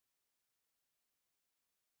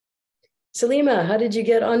Salima, how did you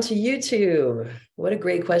get onto YouTube? What a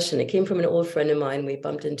great question. It came from an old friend of mine. We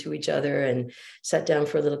bumped into each other and sat down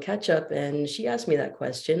for a little catch up. And she asked me that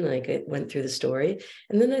question. Like I went through the story.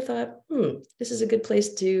 And then I thought, this is a good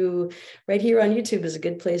place to, right here on YouTube is a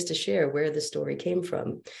good place to share where the story came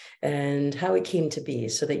from and how it came to be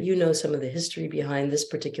so that you know some of the history behind this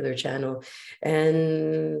particular channel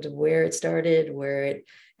and where it started, where it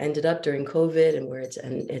ended up during COVID and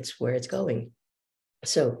where it's going.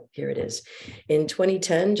 So here it is. In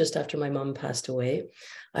 2010, just after my mom passed away,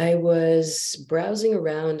 I was browsing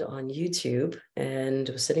around on YouTube and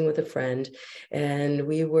was sitting with a friend, and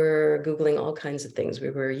we were Googling all kinds of things. We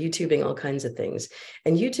were YouTubing all kinds of things.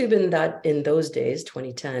 And YouTube in those days,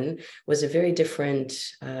 2010, was a very different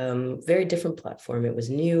platform. It was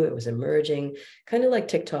new, it was emerging, kind of like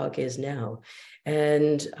TikTok is now.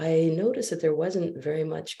 And I noticed that there wasn't very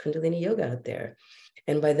much Kundalini yoga out there.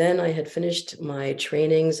 And by then I had finished my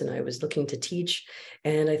trainings and I was looking to teach.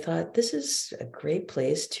 And I thought, this is a great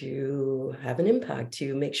place to have an impact,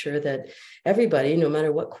 to make sure that everybody, no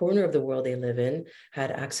matter what corner of the world they live in, had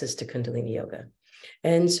access to Kundalini yoga.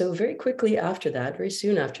 And so very quickly after that, very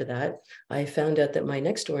soon after that, I found out that my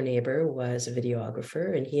next door neighbor was a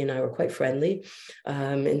videographer and he and I were quite friendly.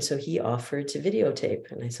 And so he offered to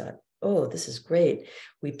videotape. And I thought, oh, this is great.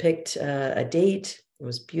 We picked a date. It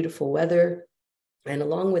was beautiful weather. And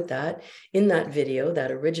along with that, in that video,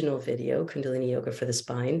 that original video, Kundalini Yoga for the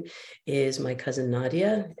Spine, is my cousin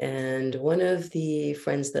Nadia and one of the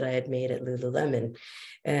friends that I had made at Lululemon.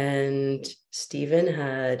 And Stefan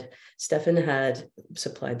had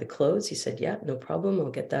supplied the clothes. He said, yeah, no problem.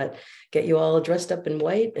 I'll get you all dressed up in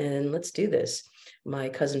white and let's do this. My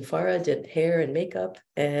cousin Farah did hair and makeup,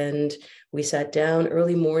 and we sat down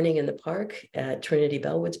early morning in the park at Trinity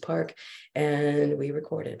Bellwoods Park, and we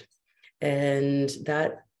recorded. And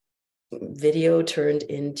that video turned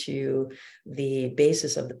into the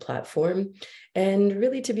basis of the platform. And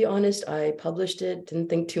really, to be honest, I published it, didn't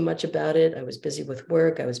think too much about it. I was busy with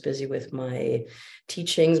work. I was busy with my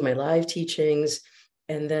teachings, my live teachings.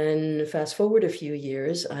 And then fast forward a few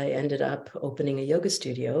years, I ended up opening a yoga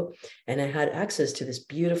studio and I had access to this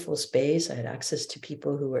beautiful space. I had access to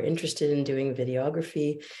people who were interested in doing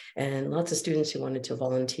videography and lots of students who wanted to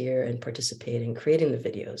volunteer and participate in creating the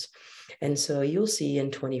videos. And so you'll see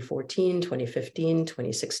in 2014, 2015,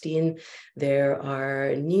 2016, there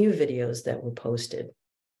are new videos that were posted.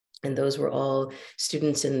 And those were all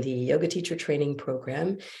students in the yoga teacher training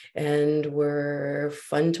program and were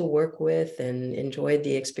fun to work with and enjoyed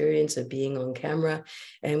the experience of being on camera.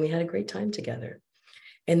 And we had a great time together.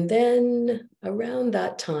 And then around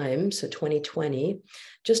that time, so 2020,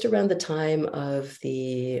 just around the time of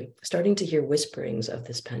the starting to hear whisperings of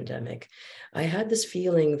this pandemic, I had this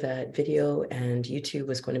feeling that video and YouTube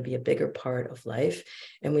was going to be a bigger part of life.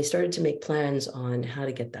 And we started to make plans on how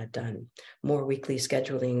to get that done. More weekly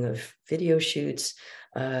scheduling of video shoots,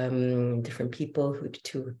 different people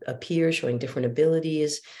to appear showing different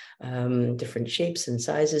abilities, different shapes and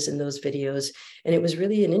sizes in those videos. And it was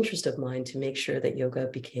really an interest of mine to make sure that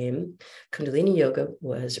Kundalini yoga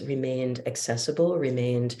remained accessible,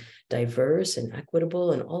 remained diverse and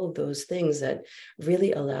equitable, and all of those things that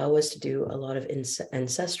really allow us to do a lot of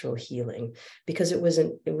ancestral healing, because it was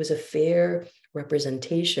a fair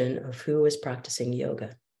representation of who was practicing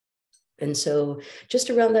yoga. And so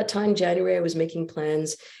just around that time, January, I was making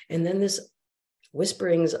plans, and then this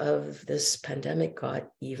whisperings of this pandemic got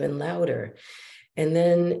even louder. And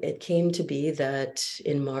then it came to be that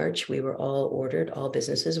in March, all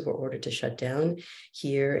businesses were ordered to shut down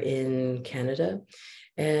here in Canada.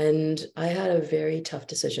 And I had a very tough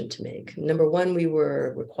decision to make. Number one, we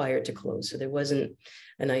were required to close. So there wasn't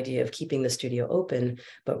an idea of keeping the studio open,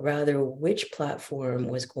 but rather which platform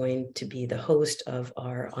was going to be the host of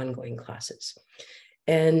our ongoing classes.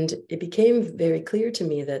 And it became very clear to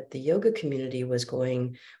me that the yoga community was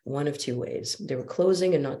going one of two ways. They were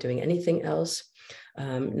closing and not doing anything else.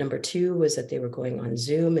 Number two was that they were going on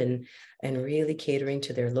Zoom and really catering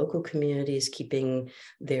to their local communities, keeping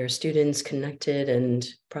their students connected and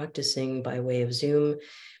practicing by way of Zoom.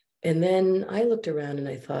 And then I looked around and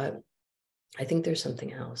I thought, I think there's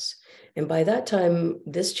something else. And by that time,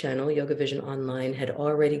 this channel, YogaVision Online, had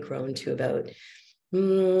already grown to about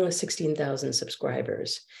 16,000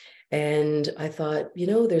 subscribers. And I thought,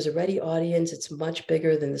 there's a ready audience. It's much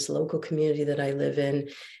bigger than this local community that I live in.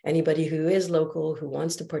 Anybody who is local, who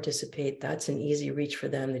wants to participate, that's an easy reach for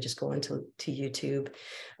them. They just go onto YouTube.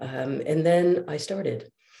 And then I started.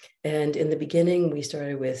 And in the beginning, we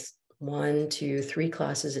started with 1, 2, 3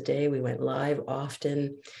 classes a day. We went live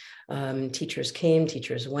often. Teachers came,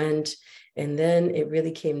 teachers went. And then it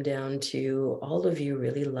really came down to all of you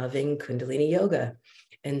really loving Kundalini yoga.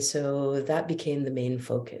 And so that became the main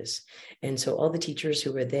focus. And so all the teachers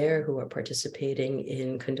who were there, who are participating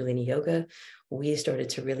in Kundalini yoga, we started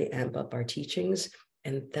to really amp up our teachings.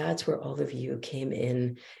 And that's where all of you came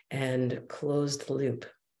in and closed the loop.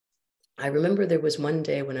 I remember there was one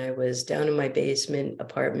day when I was down in my basement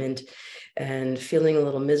apartment and feeling a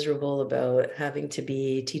little miserable about having to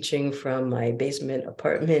be teaching from my basement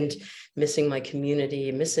apartment, missing my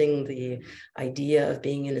community, missing the idea of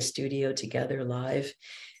being in a studio together live.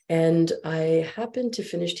 And I happened to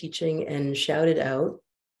finish teaching and shouted out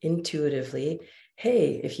intuitively,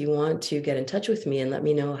 hey, if you want to get in touch with me and let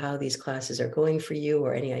me know how these classes are going for you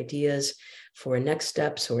or any ideas for next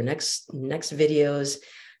steps or next videos,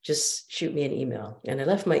 just shoot me an email. And I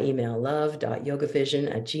left my email,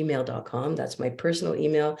 love.yogavision@gmail.com. That's my personal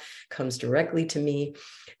email, comes directly to me.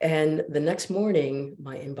 And the next morning,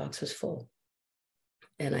 my inbox was full.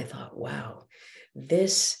 And I thought, wow,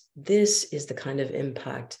 this is the kind of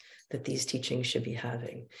impact that these teachings should be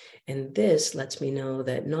having. And this lets me know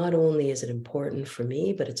that not only is it important for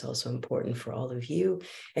me, but it's also important for all of you.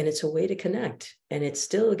 And it's a way to connect. And it's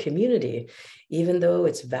still a community. Even though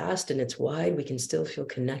it's vast and it's wide, we can still feel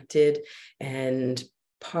connected and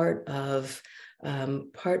part of a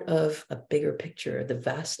bigger picture, the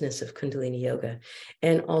vastness of Kundalini yoga.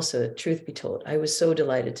 And also, truth be told, I was so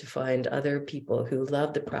delighted to find other people who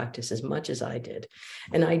love the practice as much as I did.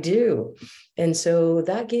 And I do. And so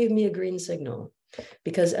that gave me a green signal,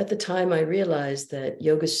 because at the time I realized that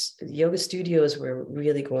yoga studios were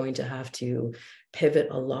really going to have to pivot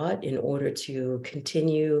a lot in order to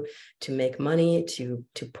continue to make money, to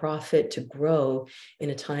profit, to grow in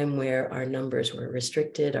a time where our numbers were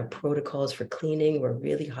restricted, our protocols for cleaning were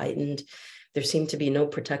really heightened. There seemed to be no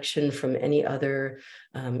protection from any other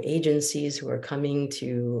agencies who are coming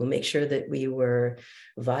to make sure that we were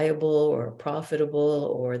viable or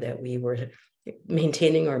profitable, or that we were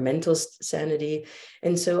maintaining our mental sanity.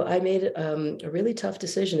 And so I made a really tough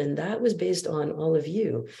decision, and that was based on all of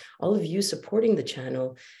you supporting the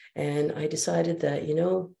channel. And I decided that, you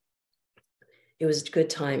know, it was a good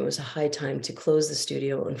time. It was a high time to close the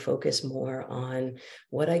studio and focus more on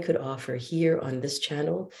what I could offer here on this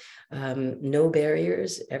channel. No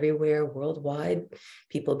barriers, everywhere worldwide.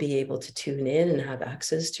 People be able to tune in and have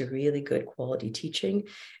access to really good quality teaching.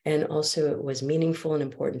 And also it was meaningful and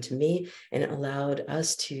important to me, and it allowed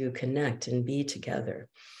us to connect and be together.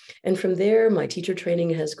 And from there, my teacher training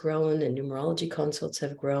has grown and numerology consults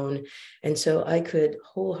have grown. And so I could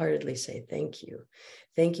wholeheartedly say thank you.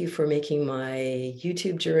 Thank you for making my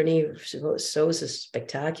YouTube journey so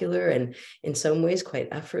spectacular and in some ways quite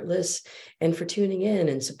effortless, and for tuning in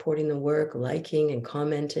and supporting the work, liking and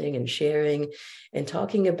commenting and sharing and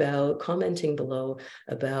commenting below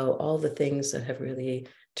about all the things that have really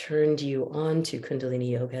turned you on to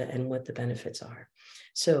Kundalini yoga and what the benefits are.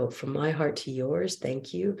 So from my heart to yours,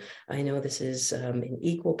 thank you. I know this is an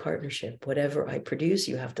equal partnership. Whatever I produce,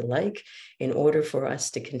 you have to like in order for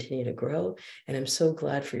us to continue to grow. And I'm so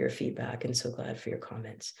glad for your feedback and so glad for your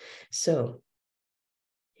comments. So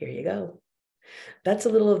here you go. That's a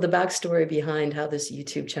little of the backstory behind how this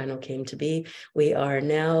YouTube channel came to be. We are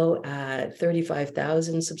now at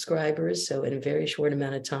 35,000 subscribers. So in a very short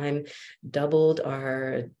amount of time, doubled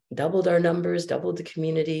our numbers, doubled the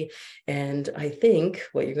community. And I think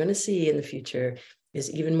what you're going to see in the future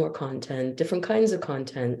is even more content, different kinds of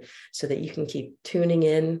content, so that you can keep tuning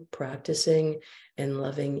in, practicing, and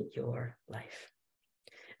loving your life.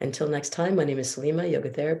 Until next time, my name is Salima,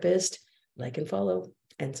 yoga therapist. Like and follow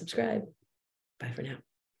and subscribe. Bye for now.